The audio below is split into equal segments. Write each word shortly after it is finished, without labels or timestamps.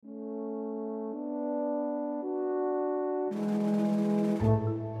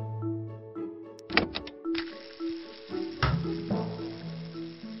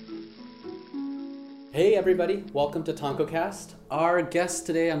everybody. Welcome to TonkoCast. Our guest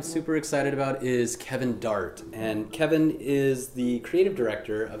today I'm super excited about is Kevin Dart. And Kevin is the creative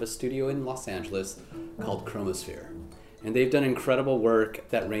director of a studio in Los Angeles called Chromosphere. And they've done incredible work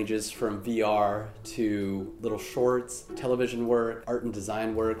that ranges from VR to little shorts, television work, art and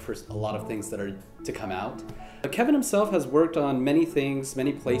design work for a lot of things that are to come out. Kevin himself has worked on many things,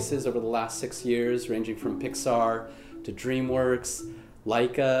 many places over the last 6 years, ranging from Pixar to DreamWorks,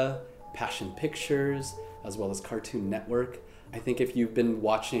 Laika, Passion Pictures, as well as Cartoon Network. I think if you've been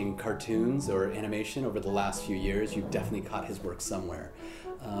watching cartoons or animation over the last few years, you've definitely caught his work somewhere.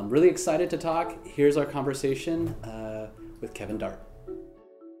 Really excited to talk. Here's our conversation with Kevin Dart.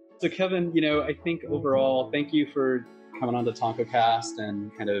 So Kevin, I think overall, thank you for coming on to TonkoCast,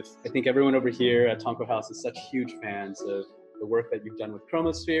 and I think everyone over here at Tonko House is such huge fans of the work that you've done with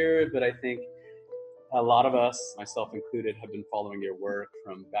Chromosphere, but I think a lot of us, myself included, have been following your work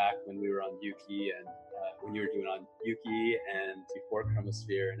from back when we were on Yuki and when you were doing on Yuki and before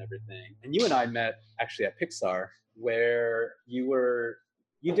Chromosphere and everything. And you and I met actually at Pixar, where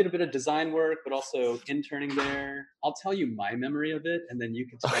you did a bit of design work, but also interning there. I'll tell you my memory of it, and then you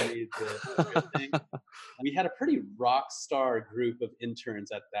can tell me the real thing. We had a pretty rock star group of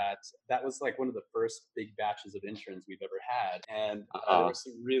interns at that. That was like one of the first big batches of interns we've ever had. And there were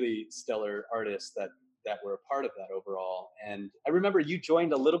some really stellar artists that were a part of that overall. And I remember you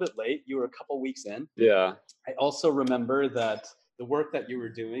joined a little bit late. You were a couple weeks in. Yeah. I also remember that the work that you were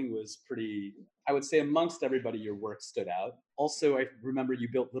doing was pretty, I would say amongst everybody, your work stood out. Also, I remember you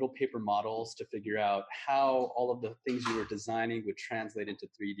built little paper models to figure out how all of the things you were designing would translate into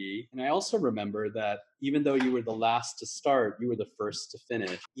 3D. And I also remember that even though you were the last to start, you were the first to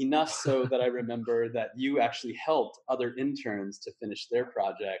finish. Enough so that I remember that you actually helped other interns to finish their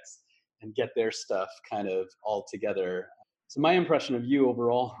projects and get their stuff kind of all together. So my impression of you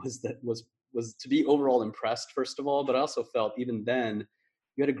overall was to be overall impressed, first of all, but I also felt even then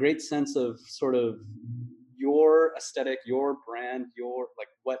you had a great sense of sort of your aesthetic, your brand, your like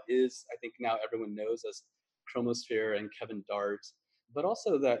what is, I think now everyone knows as Chromosphere and Kevin Dart, but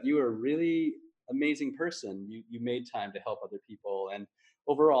also that you are a really amazing person. You made time to help other people. And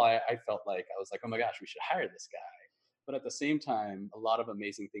overall, I felt like, I was like, oh my gosh, we should hire this guy. But at the same time, a lot of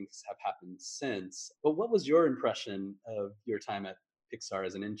amazing things have happened since. But what was your impression of your time at Pixar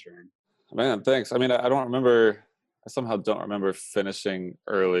as an intern? Man, thanks. I mean, I don't remember, I somehow don't remember finishing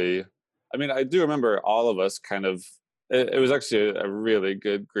early. I mean, I do remember all of us it was actually a really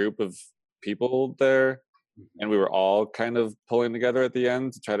good group of people there. And we were all kind of pulling together at the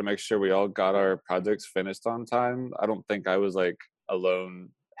end to try to make sure we all got our projects finished on time. I don't think I was like alone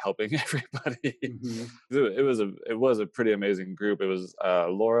helping everybody. Mm-hmm. It was a pretty amazing group. It was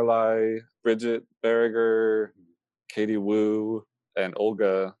Lorelei, Bridget Berriger, Katie Wu, and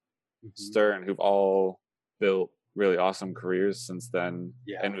Olga Stern, who've all built really awesome careers since then.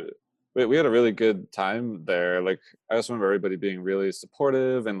 Yeah. And we had a really good time there. Like, I just remember everybody being really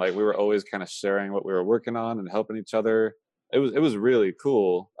supportive, and like we were always kind of sharing what we were working on and helping each other. It was really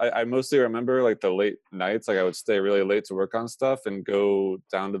cool. I mostly remember like the late nights, like I would stay really late to work on stuff and go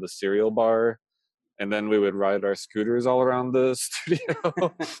down to the cereal bar, and then we would ride our scooters all around the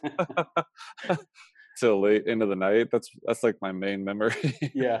studio till late into the night. That's like my main memory.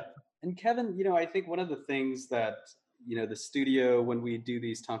 Yeah. And Kevin, I think one of the things that, the studio, when we do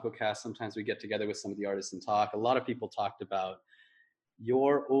these TonkoCasts, sometimes we get together with some of the artists and talk. A lot of people talked about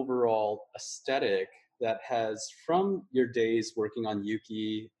your overall aesthetic that has, from your days working on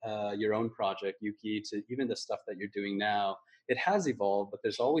Yuki, your own project, Yuki, to even the stuff that you're doing now, it has evolved, but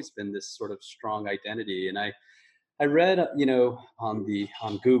there's always been this sort of strong identity. And I read,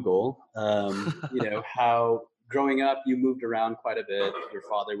 on Google, how growing up, you moved around quite a bit. Your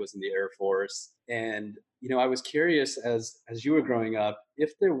father was in the Air Force. And, I was curious as you were growing up,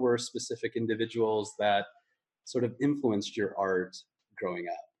 if there were specific individuals that sort of influenced your art growing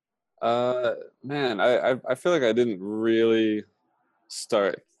up. Man, I feel like I didn't really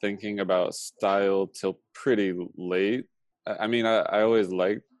start thinking about style till pretty late. I mean, I always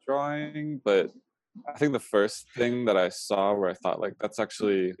liked drawing, but I think the first thing that I saw where I thought like that's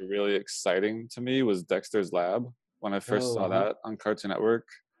actually really exciting to me was Dexter's Lab. When I first saw that on Cartoon Network,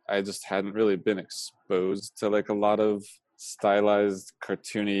 I just hadn't really been exposed to like a lot of stylized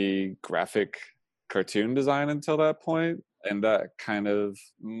cartoony graphic cartoon design until that point. And that kind of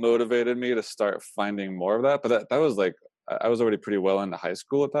motivated me to start finding more of that. But that was like, I was already pretty well into high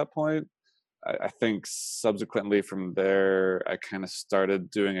school at that point. I think subsequently from there, I kind of started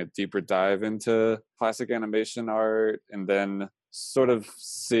doing a deeper dive into classic animation art, and then sort of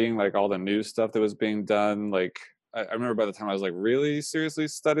seeing like all the new stuff that was being done. Like I remember by the time I was like really seriously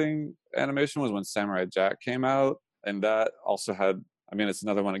studying animation was when Samurai Jack came out, and that also had. I mean, it's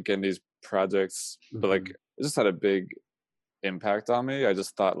another one of Gendy's projects, but like Hmm. it just had a big impact on me. I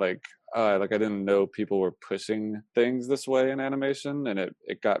just thought like I didn't know people were pushing things this way in animation, and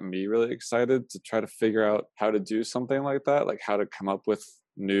it got me really excited to try to figure out how to do something like that, like how to come up with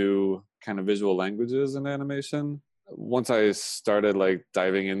new kind of visual languages in animation. Once I started like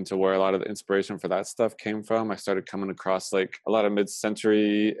diving into where a lot of the inspiration for that stuff came from, I started coming across like a lot of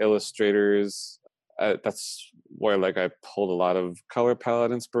mid-century illustrators. That's where like I pulled a lot of color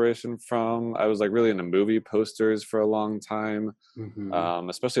palette inspiration from. I was like really into movie posters for a long time, Hmm.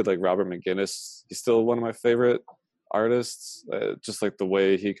 especially like Robert McGinnis. He's still one of my favorite artists. Just like the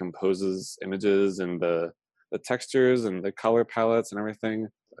way he composes images and the textures and the color palettes and everything,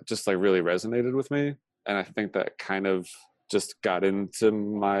 just like really resonated with me. And I think that kind of just got into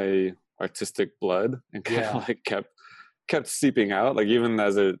my artistic blood and kind of Yeah. like kept seeping out, like even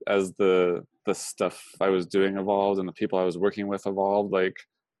as the stuff I was doing evolved and the people I was working with evolved, like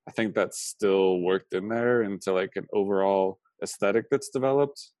I think that still worked in there into like an overall aesthetic that's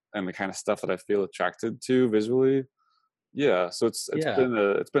developed and the kind of stuff that I feel attracted to visually. Yeah, so it's Yeah.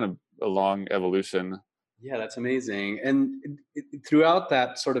 been a long evolution. Yeah, that's amazing. And throughout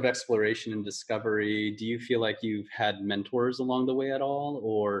that sort of exploration and discovery, do you feel like you've had mentors along the way at all,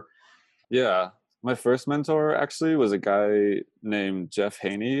 or? Yeah, my first mentor actually was a guy named Jeff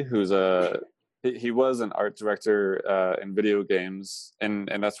Haney, who's a he was an art director in video games, and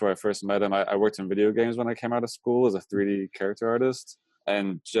that's where I first met him. I worked in video games when I came out of school as a 3D character artist,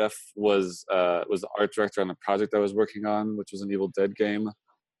 and Jeff was the art director on the project I was working on, which was an Evil Dead game,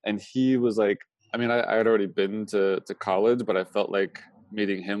 and he was like, I mean, I had already been to college, but I felt like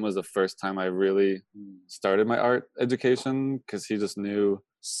meeting him was the first time I really started my art education because he just knew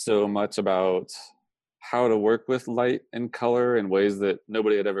so much about how to work with light and color in ways that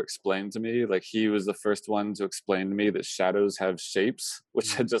nobody had ever explained to me. Like he was the first one to explain to me that shadows have shapes,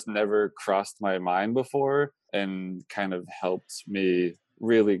 which had just never crossed my mind before, and kind of helped me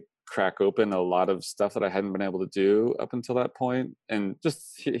really crack open a lot of stuff that I hadn't been able to do up until that point. And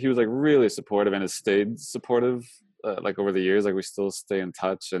just he was like really supportive and has stayed supportive like over the years. Like we still stay in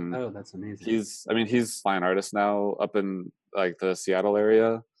touch, and Oh, that's amazing. he's a fine artist now up in like the Seattle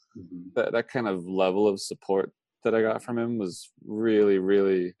area. Hmm. That kind of level of support that I got from him was really,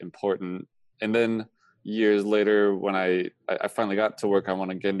 really important. And then years later, when I finally got to work on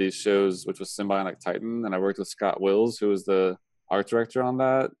one of Gendy's shows, which was Symbionic Titan, and I worked with Scott Wills, who was the art director on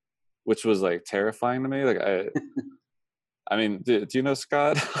that, which was like terrifying to me. Like I mean, do you know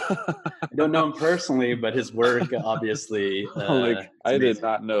Scott? I don't know him personally, but his work obviously Like is I did amazing.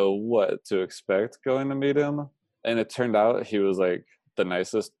 not know what to expect going to meet him, and it turned out he was like the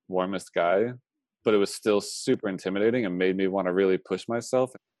nicest, warmest guy, but it was still super intimidating and made me want to really push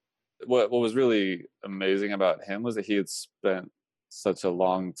myself. What was really amazing about him was that he had spent such a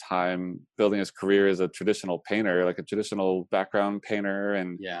long time building his career as a traditional painter, like a traditional background painter,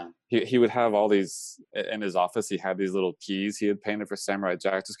 and Yeah. he would have all these in his office. He had these little keys he had painted for Samurai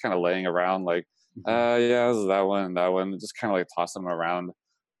Jack, just kind of laying around, like, Hmm. yeah, this is that one, just kind of like tossing them around. And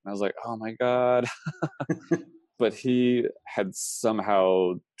I was like, oh my god! But he had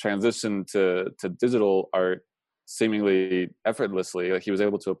somehow transitioned to digital art seemingly effortlessly. Like he was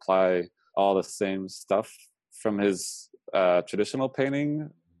able to apply all the same stuff from his traditional painting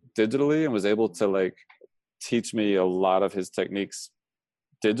digitally, and was able to like teach me a lot of his techniques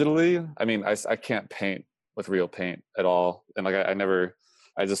digitally. I mean, I can't paint with real paint at all, and like I never,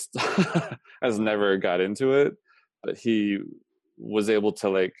 I just I just never got into it. But he was able to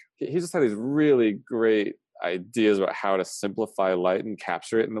like he just had these really great ideas about how to simplify light and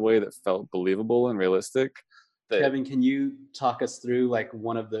capture it in a way that felt believable and realistic. That Kevin, can you talk us through like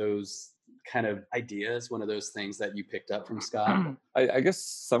one of those kind of ideas, one of those things that you picked up from Scott? I guess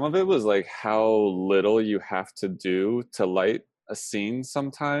some of it was like how little you have to do to light a scene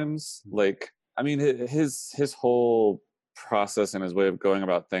sometimes. Like, I mean, his whole process and his way of going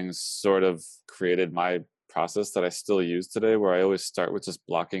about things sort of created my process that I still use today, where I always start with just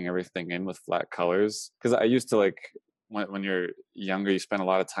blocking everything in with flat colors. Because I used to like when you're younger, you spend a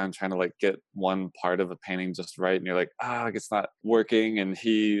lot of time trying to like get one part of a painting just right, and you're like, like it's not working. And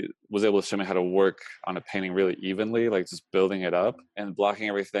he was able to show me how to work on a painting really evenly, like just building it up and blocking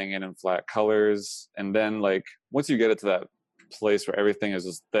everything in flat colors. And then like once you get it to that place where everything is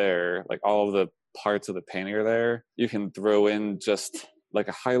just there, like all of the parts of the painting are there, you can throw in just like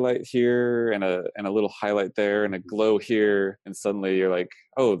a highlight here and a little highlight there and a glow here, and suddenly you're like,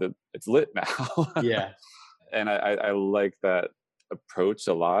 oh, it's lit now. Yeah. And I like that approach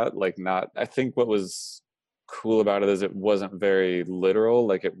a lot. Like, not, I think what was cool about it is it wasn't very literal.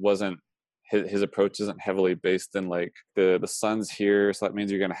 Like it wasn't his approach isn't heavily based in like the sun's here, so that means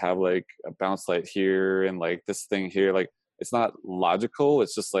you're gonna have like a bounce light here and like this thing here. Like it's not logical.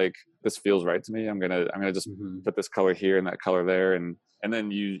 It's just like this feels right to me. I'm gonna just Hmm. put this color here and that color there, and then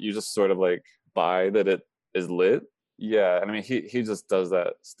you just sort of like buy that it is lit. Yeah, and I mean he just does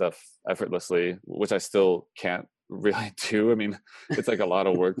that stuff effortlessly, which I still can't really do. I mean, it's like a lot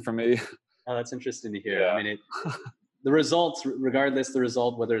of work for me. Oh, that's interesting to hear. I Yeah. mean, the results, regardless the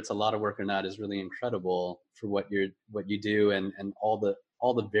result, whether it's a lot of work or not, is really incredible for what you do, and all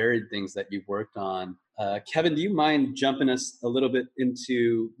the varied things that you've worked on. Kevin, do you mind jumping us a little bit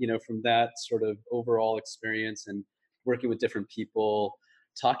into, from that sort of overall experience and working with different people,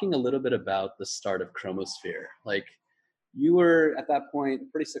 talking a little bit about the start of Chromosphere? Like, you were at that point a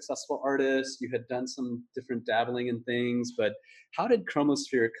pretty successful artist. You had done some different dabbling in things, but how did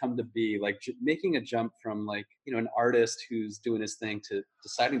Chromosphere come to be? Like, making a jump from, like, an artist who's doing his thing to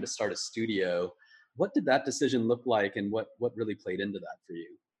deciding to start a studio. What did that decision look like, and what really played into that for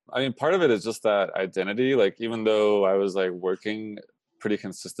you? I mean, part of it is just that identity. Like, even though I was like working pretty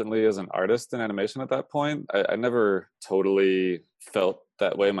consistently as an artist in animation at that point, I never totally felt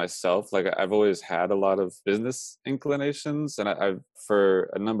that way myself. Like, I've always had a lot of business inclinations, and I've for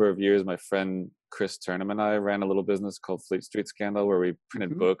a number of years, my friend Chris Turnham and I ran a little business called Fleet Street Scandal, where we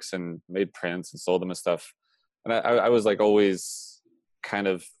printed Hmm. books and made prints and sold them and stuff. And I was like always kind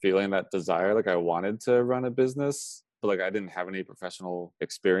of feeling that desire, like I wanted to run a business, but like I didn't have any professional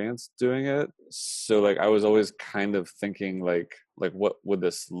experience doing it. So like I was always kind of thinking like what would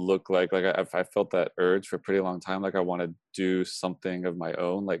this look like? Like I felt that urge for a pretty long time. Like I want to do something of my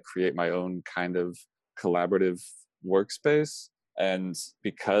own, like create my own kind of collaborative workspace. And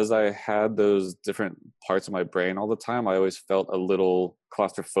because I had those different parts of my brain all the time, I always felt a little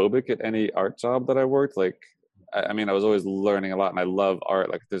claustrophobic at any art job that I worked. Like I mean, I was always learning a lot and I love art.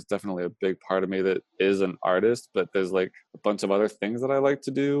 Like, there's definitely a big part of me that is an artist, but there's like a bunch of other things that I like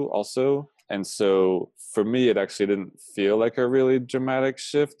to do also. And so for me, it actually didn't feel like a really dramatic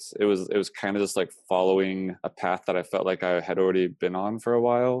shift. It was kind of just like following a path that I felt like I had already been on for a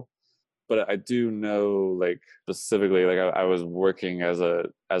while. But I do know, like specifically, like I was working as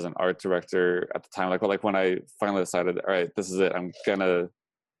an art director at the time. Like when I finally decided, all right, this is it. I'm gonna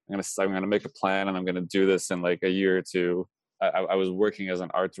make a plan and I'm gonna do this in like a year or two. I was working as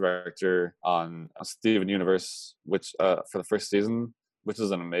an art director on Steven Universe, which for the first season, which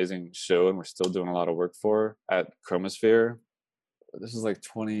is an amazing show, and we're still doing a lot of work for at Chromosphere. This is like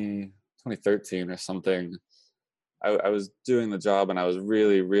 2013 or something. I was doing the job and I was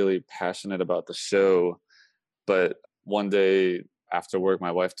really, really passionate about the show. But one day after work,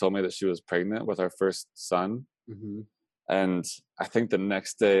 my wife told me that she was pregnant with our first son. Hmm. And I think the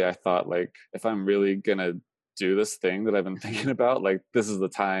next day I thought, like, if I'm really gonna do this thing that I've been thinking about, like, this is the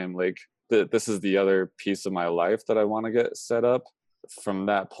time. Like, this is the other piece of my life that I want to get set up. From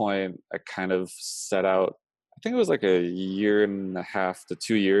that point, I kind of set out. I think it was like a year and a half to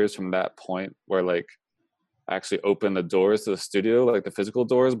 2 years from that point where like I actually opened the doors to the studio, like the physical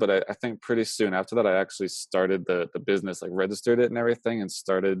doors. But I think pretty soon after that, I actually started the business, like registered it and everything, and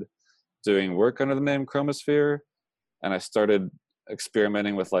started doing work under the name Chromosphere. And I started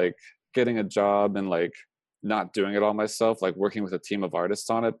experimenting with like getting a job and like not doing it all myself, like working with a team of artists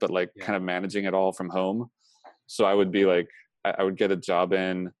on it, but like Yeah. kind of managing it all from home. So I would be like, I would get a job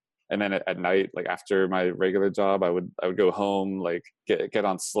in, and then at night, like after my regular job, I would go home, like get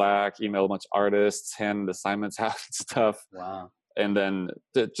on Slack, email a bunch of artists, hand assignments out and stuff, Wow. and then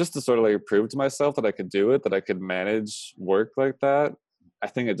just to sort of like prove to myself that I could do it, that I could manage work like that. I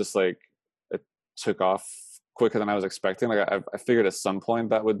think it just like it took off quicker than I was expecting. Like I figured at some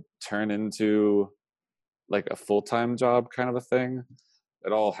point that would turn into like a full-time job kind of a thing.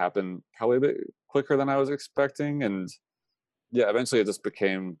 It all happened probably a bit quicker than I was expecting. And yeah, eventually it just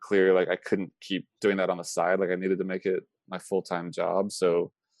became clear like I couldn't keep doing that on the side. Like I needed to make it my full-time job.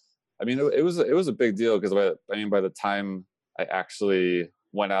 So I mean, it was a big deal because I mean, by the time I actually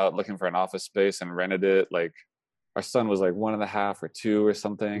went out looking for an office space and rented it, like our son was like 1.5 or 2 or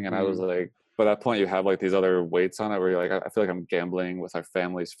something, and I was Hmm. like, by that point, you have like these other weights on it where you're like, I feel like I'm gambling with our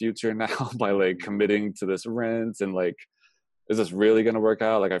family's future now by like committing to this rent, and like, is this really going to work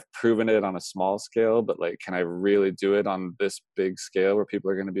out? Like, I've proven it on a small scale, but like, can I really do it on this big scale where people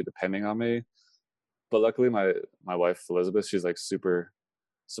are going to be depending on me? But luckily, my wife Elizabeth, she's like super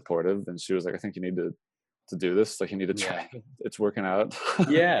supportive, and she was like, I think you need to do this. Like, you need to try Yeah. it. It's working out.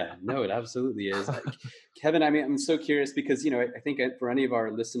 Yeah, no, it absolutely is. Kevin, I mean, I'm so curious because, I think for any of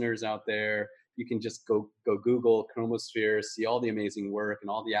our listeners out there, you can just go Google Chromosphere, see all the amazing work and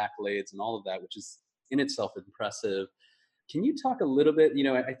all the accolades and all of that, which is in itself impressive. Can you talk a little bit,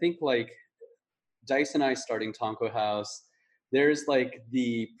 I think like Dice and I starting Tonko House, there's like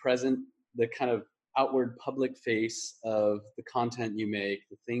the kind of outward public face of the content you make,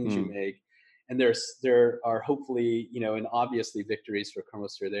 the things you Mm, make, and there are hopefully, and obviously victories for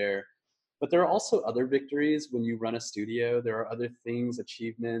Chromosphere there, but there are also other victories when you run a studio. There are other things,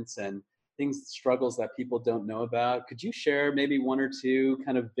 achievements, and things, struggles that people don't know about. Could you share maybe one or two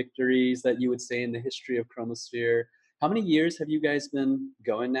kind of victories that you would say in the history of Chromosphere? How many years have you guys been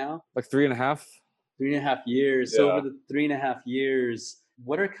going now? like 3.5. 3.5 years. So over Yeah. the 3.5 years,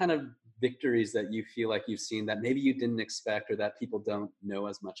 what are kind of victories that you feel like you've seen that maybe you didn't expect or that people don't know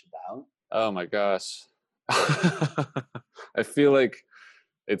as much about? Oh my gosh. I feel like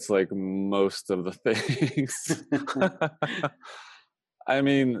it's like most of the things. I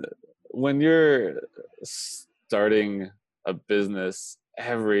mean, when you're starting a business,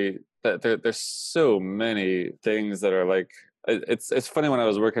 there's so many things that are like it's funny. When I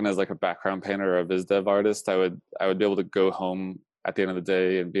was working as like a background painter or a viz dev artist, I would be able to go home at the end of the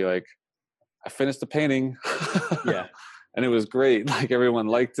day and be like, I finished the painting. Yeah. And it was great. Like everyone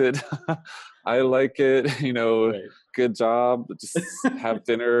liked it. I like it, Right. good job. Just have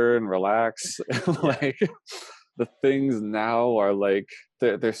dinner and relax. Yeah. Like the things now are like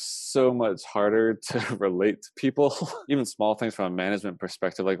they're so much harder to relate to people. Even small things from a management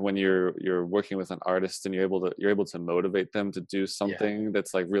perspective, like when you're working with an artist and you're able to motivate them to do Yeah. something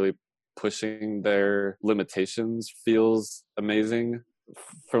that's like really pushing their limitations feels amazing.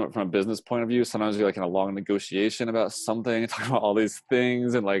 From a business point of view, sometimes you're like in a long negotiation about something, talking about all these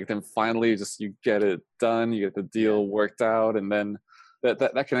things, and like then finally just you get it done, you get the Yeah. deal worked out, and then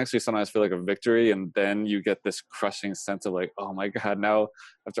that can actually sometimes feel like a victory, and then you get this crushing sense of like, oh my god, now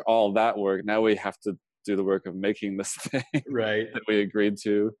after all that work, now we have to do the work of making this thing Right. that we agreed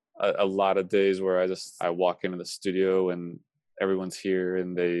to. A lot of days where I walk into the studio and everyone's here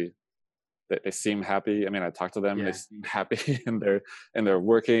and they seem happy. I mean, I talk to them and they Yeah. seem happy and they're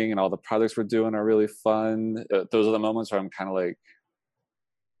working and all the projects we're doing are really fun. Those are the moments where I'm kind of like,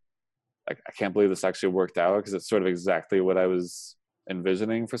 I can't believe this actually worked out, because it's sort of exactly what I was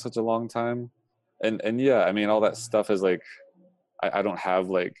envisioning for such a long time. And yeah, I mean, all that stuff is like, I don't have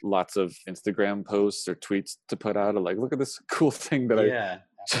like lots of Instagram posts or tweets to put out of like, look at this cool thing that Yeah.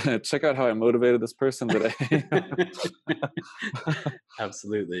 check out how I motivated this person today.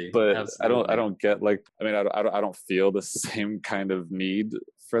 Absolutely. But I Absolutely. don't get like, I mean, I don't feel the same kind of need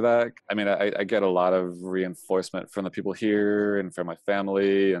for that. I mean, I get a lot of reinforcement from the people here and from my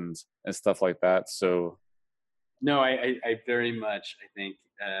family and stuff like that. So No, I very much, I think,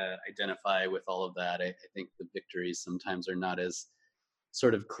 identify with all of that. I think the victories sometimes are not as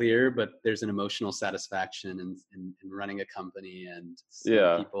sort of clear, but there's an emotional satisfaction in running a company and seeing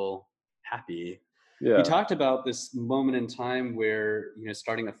yeah, people happy. You yeah, talked about this moment in time where,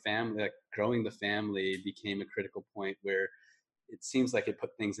 starting a family, like growing the family became a critical point where it seems like it put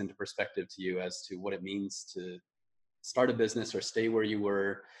things into perspective to you as to what it means to start a business or stay where you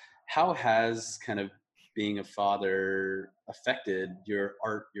were. How has kind of being a father affected your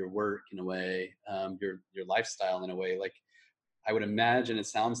art, your work in a way, your lifestyle in a way? Like, I would imagine it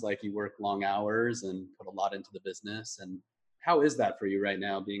sounds like you work long hours and put a lot into the business. And how is that for you right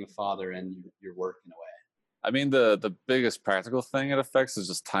now, being a father and your work in a way? I mean, the biggest practical thing it affects is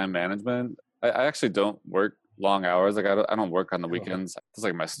just time management. I actually don't work long hours. Like I don't work on the Oh, weekends. There's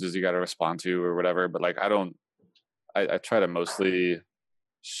like messages you got to respond to or whatever, but like I try to mostly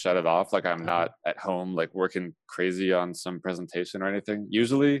shut it off. Like I'm uh-huh. not at home like working crazy on some presentation or anything.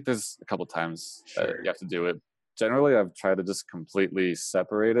 Usually there's a couple times you Sure. have to do it. Generally I've tried to just completely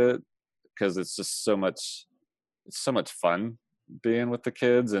separate it, because it's so much fun being with the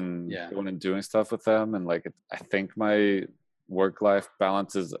kids and Yeah. going and doing stuff with them. And like I think my work life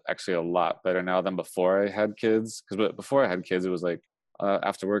balance is actually a lot better now than before I had kids, because before I had kids it was like,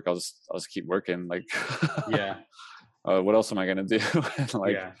 after work I'll just keep working, like Yeah. what else am I gonna do? And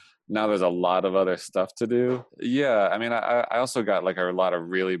like Yeah. now there's a lot of other stuff to do. Yeah, I mean, I also got like a lot of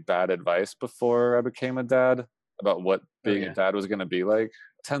really bad advice before I became a dad about what Oh, being a yeah. dad was gonna be like.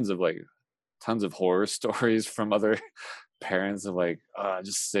 Tons of horror stories from other parents of like,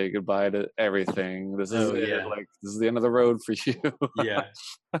 just say goodbye to everything. This is Oh, it. yeah. Like this is the end of the road for you. Yeah.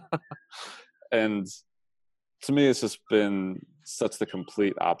 And to me, it's just been such the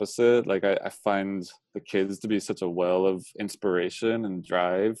complete opposite. Like I find the kids to be such a well of inspiration and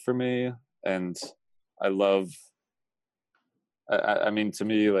drive for me, and I love. I mean, to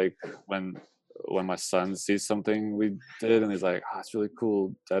me, like when my son sees something we did and he's like, "Oh, it's really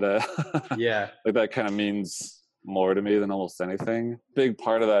cool," da. Yeah. Like that kind of means more to me than almost anything. Big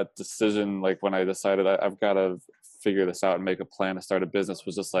part of that decision, like when I decided I've got to figure this out and make a plan to start a business,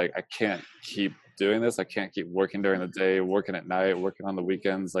 was just like, I can't keep doing this. I can't keep working during the day, working at night, working on the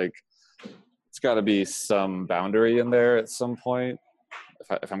weekends. Like, it's got to be some boundary in there at some point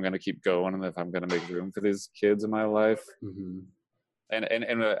if I'm going to keep going and if I'm going to make room for these kids in my life. Mm-hmm.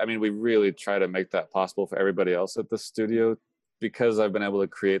 And I mean, we really try to make that possible for everybody else at the studio, because I've been able to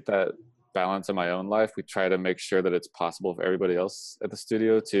create that balance in my own life. We try to make sure that it's possible for everybody else at the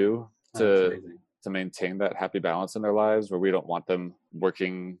studio too, to maintain that happy balance in their lives, where we don't want them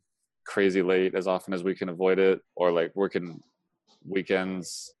working crazy late as often as we can avoid it, or like working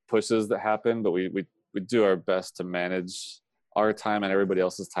weekends pushes that happen. But we do our best to manage our time and everybody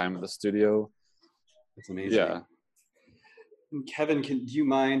else's time at the studio. That's amazing. Yeah. Kevin, do you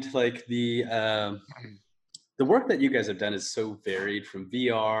mind, like, the work that you guys have done is so varied, from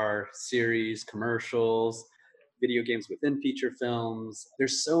VR, series, commercials, video games within feature films.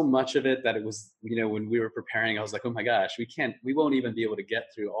 There's so much of it that it was, when we were preparing, I was like, oh my gosh, we won't even be able to get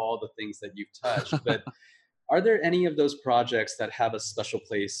through all the things that you've touched. But are there any of those projects that have a special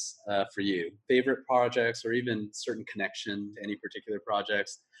place for you? Favorite projects, or even certain connection to any particular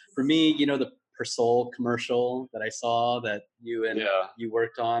projects? For me, the Persol commercial that I saw that you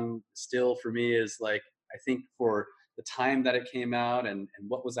worked on, still for me is like, I think for the time that it came out and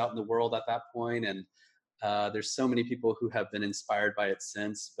what was out in the world at that point. And there's so many people who have been inspired by it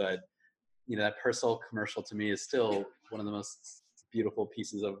since, but that Persol commercial to me is still one of the most beautiful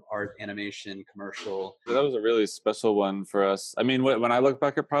pieces of art, animation, commercial. That was a really special one for us. I mean, when I look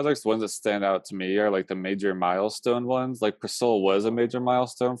back at projects, the ones that stand out to me are like the major milestone ones. Like Persol was a major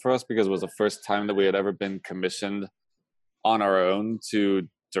milestone for us because it was the first time that we had ever been commissioned on our own to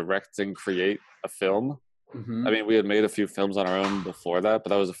direct and create a film. Mm-hmm. I mean, we had made a few films on our own before that,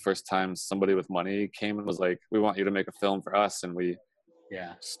 but that was the first time somebody with money came and was like, we want you to make a film for us. And we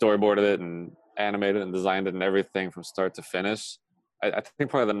storyboarded it and animated and designed it and everything from start to finish. I think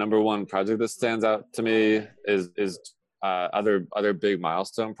probably the number one project that stands out to me is other big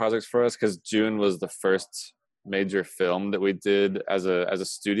milestone projects for us, because June was the first major film that we did as a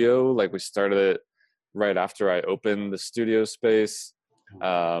studio. Like, we started it right after I opened the studio space.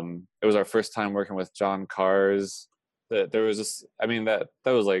 It was our first time working with John Cars. There was just, I mean, that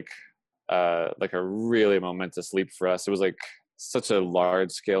was like a really momentous leap for us. It was like such a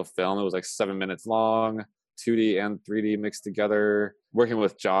large scale film. It was like 7 minutes long, 2D and 3D mixed together. Working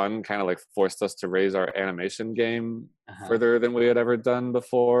with John kind of like forced us to raise our animation game further than we had ever done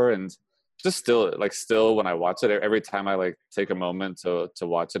before. And just still when I watch it, every time I like take a moment to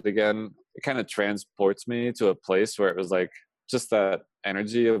watch it again, it kind of transports me to a place where it was like just that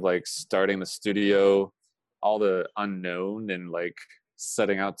energy of like starting the studio, all the unknown and like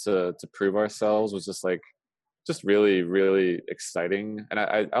setting out to prove ourselves was just really, really exciting. And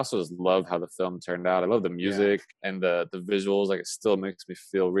I also just love how the film turned out. I love the music and the visuals. Like, it still makes me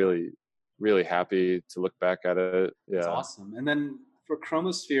feel really, really happy to look back at it. Yeah. That's awesome. And then for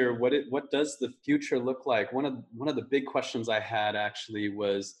Chromosphere, what does the future look like? One of the big questions I had actually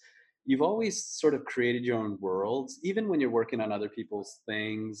was, you've always sort of created your own worlds, even when you're working on other people's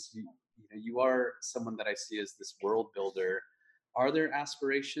things. You are someone that I see as this world builder. Are there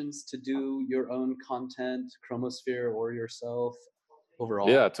aspirations to do your own content, Chromosphere or yourself overall?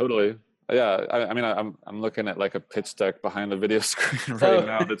 Yeah, totally. Yeah, I mean, I'm looking at like a pitch deck behind the video screen right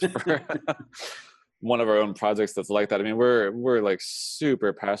now that's for one of our own projects that's like that. I mean, we're like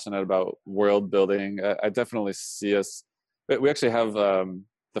super passionate about world building. I definitely see us. We actually have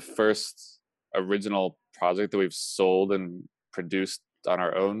the first original project that we've sold and produced on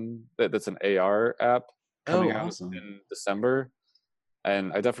our own. That's an AR app coming out in December.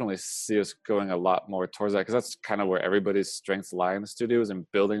 And I definitely see us going a lot more towards that, because that's kind of where everybody's strengths lie in the studios,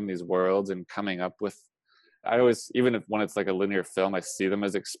 and building these worlds and coming up with. I always, even when it's like a linear film, I see them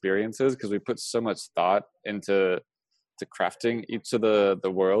as experiences, because we put so much thought into crafting each of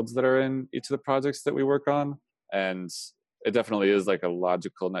the worlds that are in each of the projects that we work on. And it definitely is like a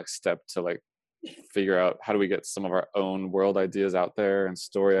logical next step to like figure out how do we get some of our own world ideas out there and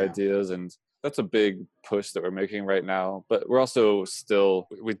story ideas. And that's a big push that we're making right now. But we're also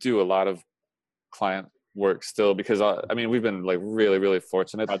we do a lot of client work still, because I mean, we've been like really, really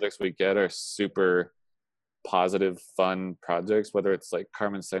fortunate. Projects we get are super positive, fun projects, whether it's like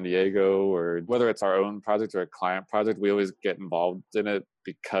Carmen Sandiego or whether it's our own project or a client project. We always get involved in it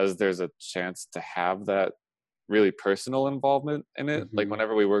because there's a chance to have that really personal involvement in it. Mm-hmm. Like,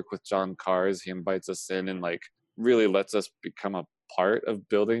 whenever we work with John Cars, he invites us in and like really lets us become a part of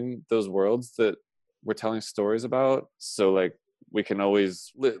building those worlds that we're telling stories about. So like, we can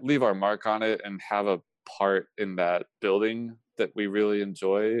always leave our mark on it and have a part in that building that we really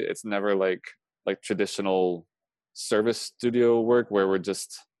enjoy. It's never like traditional service studio work where we're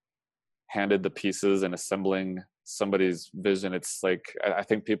just handed the pieces and assembling somebody's vision. It's like I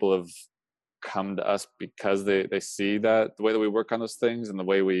think people have come to us because they see that the way that we work on those things and the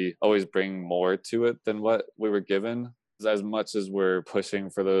way we always bring more to it than what we were given. As much as we're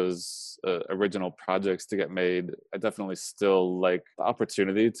pushing for those original projects to get made, I definitely still like the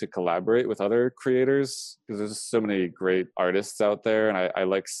opportunity to collaborate with other creators because there's just so many great artists out there. And I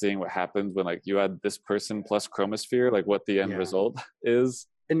like seeing what happens when like you add this person plus Chromosphere, like what the end result is.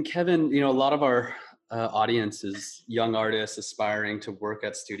 And Kevin, you know, a lot of our audience is young artists aspiring to work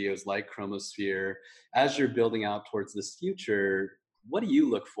at studios like Chromosphere. As you're building out towards this future, what do you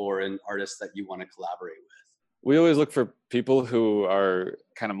look for in artists that you want to collaborate with? We always look for people who are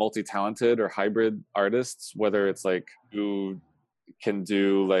kind of multi-talented or hybrid artists, whether it's like who can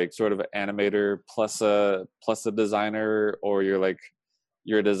do like sort of an animator plus a designer, or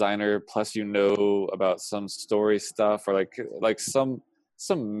you're a designer plus you know about some story stuff, or like some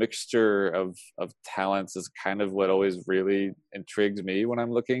mixture of talents is kind of what always really intrigues me when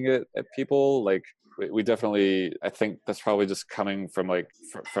I'm looking at people. Like we definitely, I think that's probably just coming from like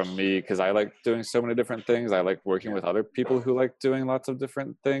from me because I like doing so many different things. I like working with other people who like doing lots of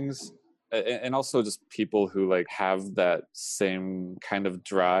different things, and also just people who like have that same kind of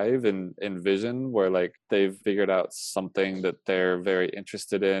drive and vision where like they've figured out something that they're very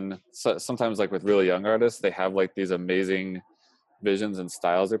interested in. So sometimes like with really young artists, they have like these amazing visions and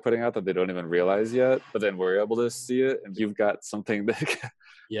styles they're putting out that they don't even realize yet, but then we're able to see it and you've got something that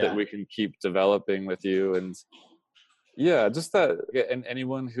that we can keep developing with you. And yeah, just that. And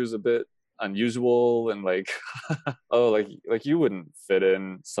anyone who's a bit unusual and like oh, like you wouldn't fit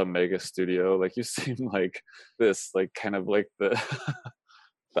in some mega studio, like you seem like this, like kind of like the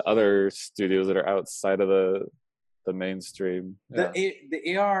the other studios that are outside of the mainstream.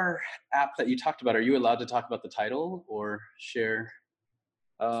 The AR app that you talked about, are you allowed to talk about the title or share?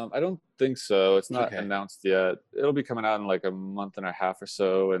 I don't think so. It's not announced yet. It'll be coming out in like a month and a half or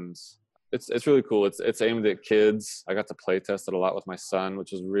so, and it's really cool. It's aimed at kids. I got to play test it a lot with my son,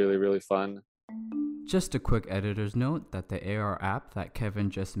 which was really, really fun. Just a quick editor's note that the AR app that Kevin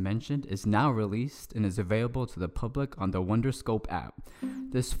just mentioned is now released and is available to the public on the Wonderscope app.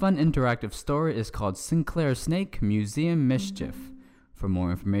 This fun interactive story is called Sinclair Snake Museum Mischief. For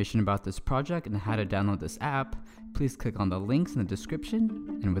more information about this project and how to download this app, please click on the links in the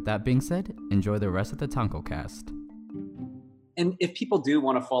description. And with that being said, enjoy the rest of the TankoCast. And if people do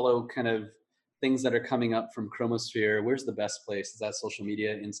want to follow kind of things that are coming up from Chromosphere, where's the best place? Is that social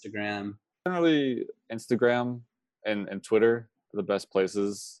media, Instagram? Generally Instagram and Twitter are the best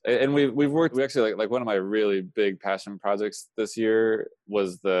places. And we've worked, we actually like one of my really big passion projects this year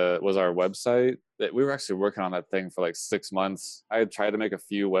was our website. That we were actually working on that thing for like 6 months. I had tried to make a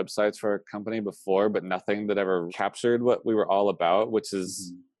few websites for our company before, but nothing that ever captured what we were all about, which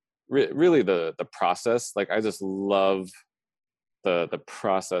is really the process. Like I just love the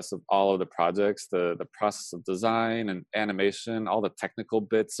process of all of the projects, the process of design and animation, all the technical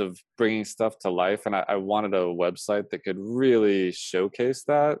bits of bringing stuff to life. And I wanted a website that could really showcase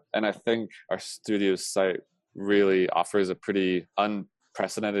that. And I think our studio site really offers a pretty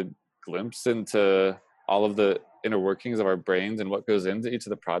unprecedented glimpse into all of the inner workings of our brains and what goes into each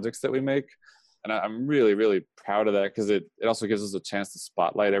of the projects that we make. And I'm really, really proud of that because it also gives us a chance to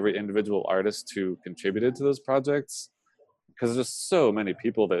spotlight every individual artist who contributed to those projects. Because there's just so many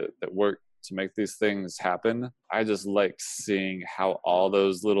people that work to make these things happen. I just like seeing how all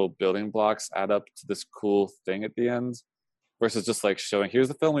those little building blocks add up to this cool thing at the end, versus just like showing, here's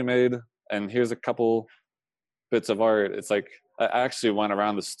the film we made, and here's a couple bits of art. It's like, I actually went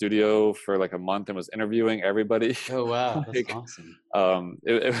around the studio for like a month and was interviewing everybody. Oh, wow. Like, that's awesome.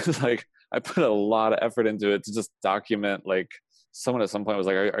 It was like, I put a lot of effort into it to just document like, someone at some point was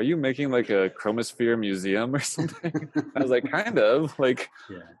like, are you making like a Chromosphere museum or something? I was like, kind of. Like,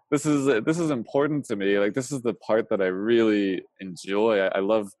 this is important to me. Like, this is the part that I really enjoy. I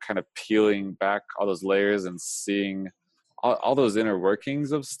love kind of peeling back all those layers and seeing all those inner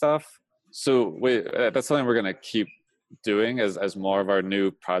workings of stuff. So that's something we're gonna keep doing as more of our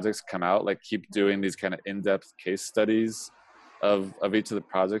new projects come out. Like, keep doing these kind of in-depth case studies of each of the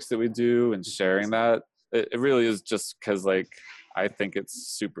projects that we do and sharing that. It really is just because like I think it's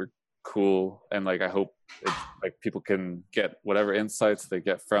super cool, and like I hope like people can get whatever insights they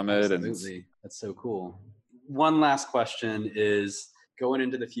get from it. Absolutely. And that's so cool. One last question is, going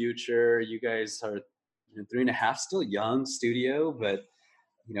into the future, you guys are 3.5, still young studio, but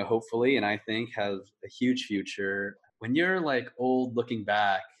hopefully, and I think have a huge future. When you're like old looking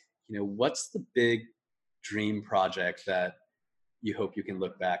back, what's the big dream project that you hope you can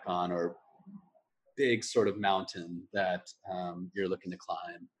look back on, or big sort of mountain that you're looking to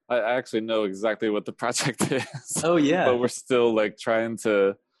climb? I actually know exactly what the project is. Oh yeah. But we're still like trying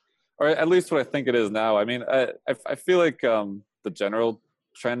to, or at least what I think it is now. I mean, I feel like the general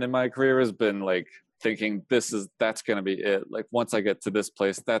trend in my career has been like thinking that's going to be it. Like once I get to this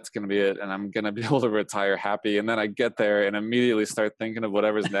place, that's going to be it. And I'm going to be able to retire happy. And then I get there and immediately start thinking of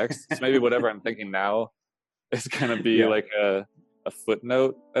whatever's next. So maybe whatever I'm thinking now is going to be like a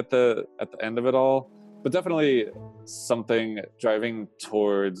footnote at the end of it all. But definitely something driving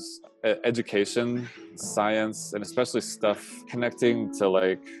towards education, science, and especially stuff connecting to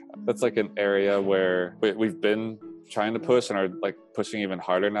like, that's like an area where we've been trying to push and are like pushing even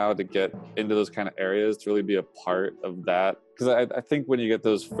harder now to get into those kind of areas, to really be a part of that. Because I think when you get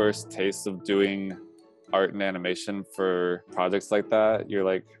those first tastes of doing art and animation for projects like that, you're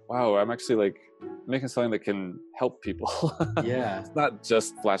like, wow, I'm actually like making something that can help people. Yeah. It's not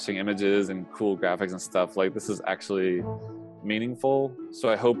just flashing images and cool graphics and stuff. Like this is actually meaningful. So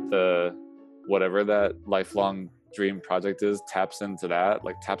I hope whatever that lifelong dream project is taps into that,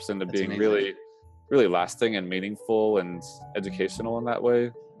 like taps into That's being amazing. really lasting and meaningful and educational in that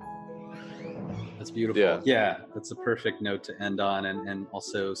way. That's beautiful. Yeah, that's a perfect note to end on, and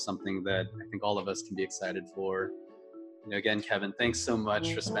also something that I think all of us can be excited for. You know, again, Kevin, thanks so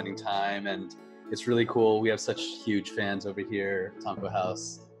much for spending time, and it's really cool. We have such huge fans over here at Tonko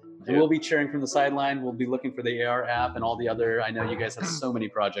House. And we'll be cheering from the sideline. We'll be looking for the AR app and all the other, I know you guys have so many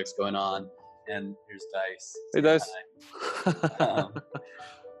projects going on, and here's Dice. Hey, Dice.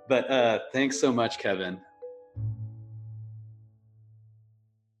 But thanks so much, Kevin.